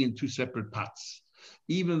have to bring in two separate pots.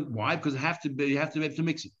 Even why? Because you have to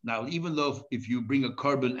mix it. Now, even though if you bring a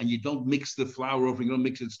carbon and you don't mix the flour over, you don't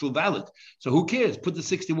mix it, it's still valid. So who cares? Put the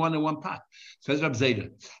 61 in one pot. Says Rab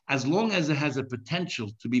Zayda. As long as it has a potential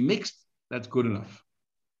to be mixed, that's good enough.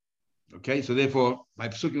 Okay, so therefore, by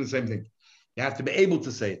psukim the same thing. You have to be able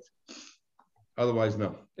to say it. Otherwise,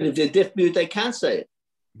 no. And if they're deaf mute, they can't say it.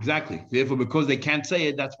 Exactly. Therefore, because they can't say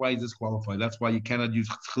it, that's why he's disqualified. That's why you cannot use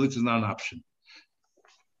chalitza is not an option.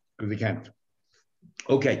 Because they can't.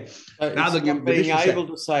 Okay. Now being able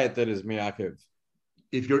to say it that is miyakev.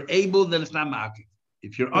 If you're able, then it's not ma'akev.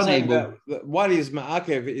 If you're unable, what is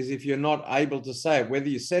ma'akev is if you're not able to say it. Whether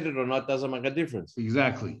you said it or not doesn't make a difference.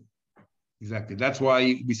 Exactly. That's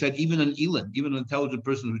why we said even an Elan, even an intelligent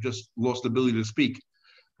person who just lost the ability to speak,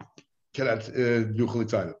 cannot do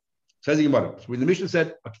chalitza. Says the Gemara. So when the Mishnah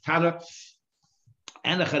said a ketana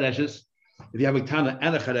and a chareshes, if you have a ketana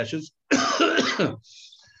and a chareshes,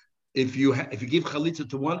 if you give chalitza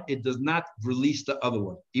to one, it does not release the other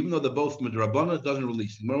one, even though they're both midrabana, it doesn't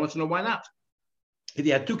release. The Gemara wants to know why not. If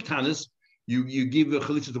you had two ketanas, you give the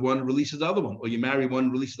chalitza to one, releases the other one, or you marry one,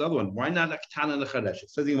 releases the other one. Why not a ketana and a chareshes?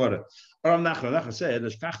 Says the Gemara. Nachman said,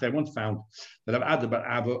 I once found that Abba bar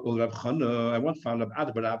Abba or Rab Chana. I once found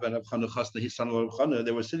Abba bar Abba and Rab Chana Chasna, his son Rab Chana.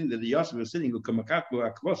 They were sitting there. The Yosef was sitting. They were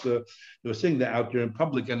sitting there out there in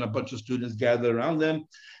public, and a bunch of students gathered around them,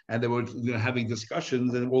 and they were having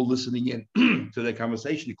discussions and all listening in to their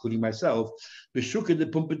conversation, including myself. Beshuka the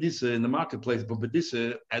Pumpadisa in the marketplace,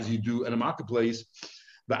 Pumpadisa, as you do in a marketplace.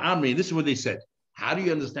 The Amri, this is what they said. How do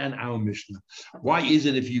you understand our Mishnah? Why is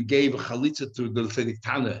it if you gave a chalitza to the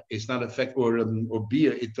Tana, it's not effect or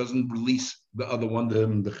beer, it doesn't release the other one, the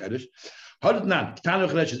chedesh? Why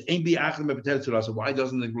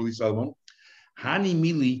doesn't it release the other one? Hani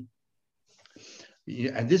mili,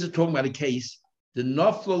 and this is talking about a case. The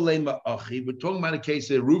naflo lema achi. We're talking about a case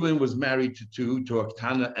that Reuben was married to a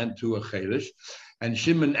Tana and to a chedesh. And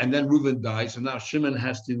Shimon, and then Reuben dies. So now Shimon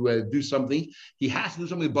has to do something. He has to do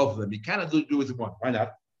something with both of them. He cannot do it with one. Why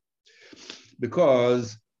not?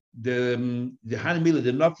 Because the Hanimila,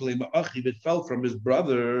 the Nafli Ma'achiv, it fell from his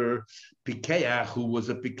brother Pikeach, who was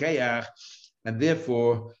a Pikeach, and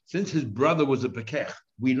therefore, since his brother was a Pikeach,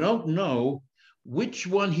 we don't know which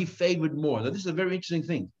one he favored more. Now, this is a very interesting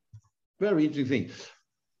thing. Very interesting thing.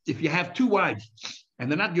 If you have two wives, and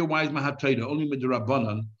they're not your wives Mahatayda, only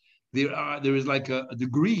Midrabanan, there is like a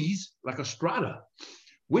degrees, like a strata.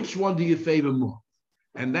 Which one do you favor more?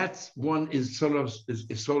 And that's one is sort of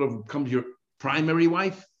becomes your primary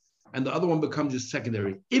wife, and the other one becomes your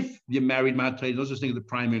secondary. If you're married, Mahatayda, no such thing as the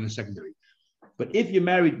primary and the secondary. But if you're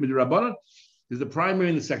married Midrabanan, there's the primary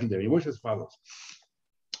and the secondary. Which as follows.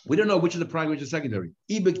 We don't know which is the primary, which is secondary.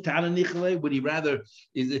 Would he rather,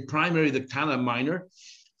 is the primary the Tana minor?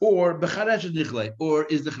 Or or is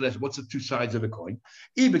the charesh? What's the two sides of a coin?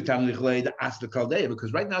 Because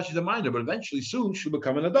right now she's a minor, but eventually soon she'll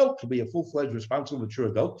become an adult. She'll be a full-fledged, responsible, mature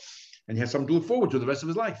adult, and he has something to look forward to the rest of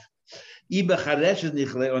his life. On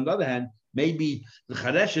the other hand, maybe the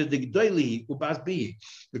charesh the gdoili ubasbi.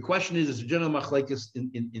 The question is, it's a general machlekes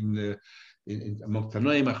in among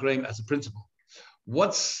Tanoim Achreim as a principle.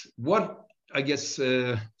 What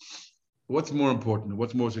what's more important?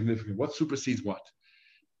 What's more significant? What supersedes what?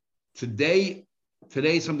 Today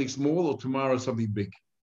something small, or tomorrow something big?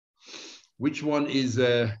 Which one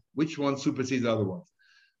supersedes the other one?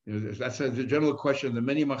 That's a general question. The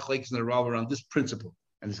many machlekes that revolve around this principle,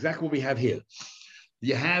 and it's exactly what we have here.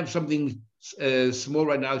 You have something small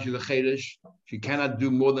right now. She's a chedesh. She cannot do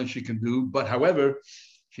more than she can do. But however,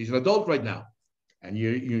 she's an adult right now, and you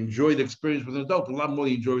enjoy the experience with an adult a lot more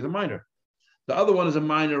than you enjoy with a minor. The other one is a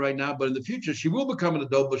minor right now, but in the future she will become an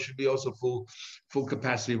adult, but should be also full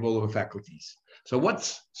capacity of all of her faculties. So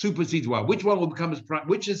what supersedes what? Which one will become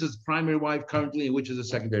which is his primary wife currently, and which is a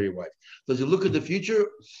secondary wife? Does he look at the future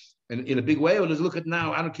in a big way, or does he look at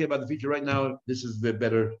now? I don't care about the future right now. This is the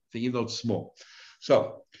better thing, even though it's small.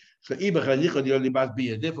 So therefore,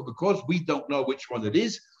 because we don't know which one it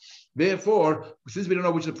is, therefore, since we don't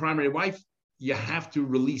know which is the primary wife, you have to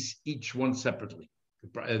release each one separately.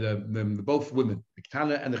 The both women, the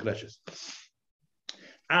Ketana and the Chedeshes.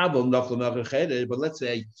 But let's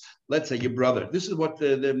say your brother. This is what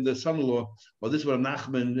the son-in-law, or this is what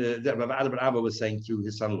Nachman, Rav Adam Abba was saying to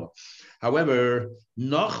his son-in-law. However,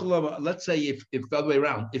 let's say if the other way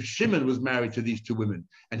around, if Shimon was married to these two women,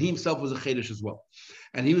 and he himself was a Chedesh as well,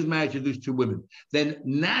 and he was married to these two women, then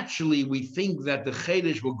naturally we think that the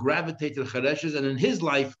Chedesh will gravitate to the Chedeshes, and in his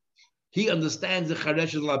life, he understands the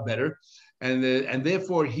Chedeshes a lot better, and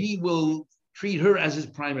therefore he will treat her as his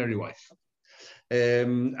primary wife.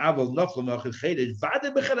 Surely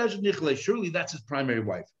that's his primary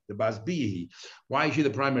wife, the Bas Bihi. Why is she the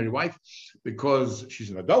primary wife? Because she's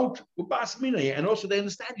an adult, and also they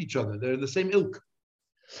understand each other. They're the same ilk.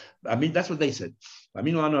 I mean, that's what they said. I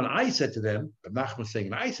mean, I said to them, Nachman saying,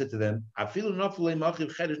 and I said to them, I don't know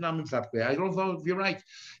if you're right.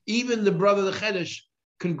 Even the brother, the Chedesh,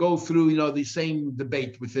 can go through, the same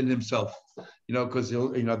debate within himself, because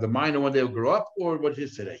the minor one day will grow up, or what it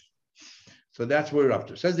is today. So that's where we're up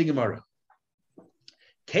to. Says the Gemara.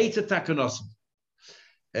 Keita Takanosim.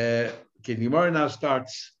 The Gemara now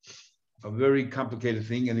starts a very complicated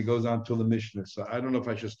thing, and it goes on till the Mishnah. So I don't know if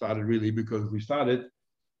I should start it really, because if we start it,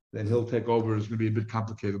 then he'll take over. It's going to be a bit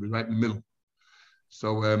complicated. It'll be right in the middle.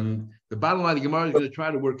 So the bottom line, the Gemara is going to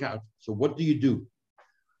try to work out. So what do you do?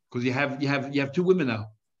 Because you have two women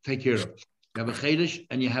now. Take care of. You have a Chedesh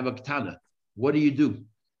and you have a Ketana. What do you do?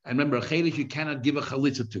 And remember, a Chedesh you cannot give a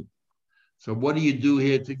Chalitza to. So what do you do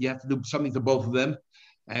here? You have to do something to both of them.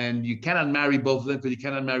 And you cannot marry both of them, because you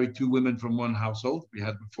cannot marry two women from one household. We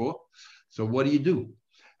had before. So what do you do?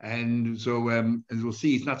 And so, as we'll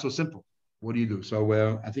see, it's not so simple. What do you do? So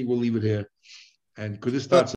I think we'll leave it here. And because this starts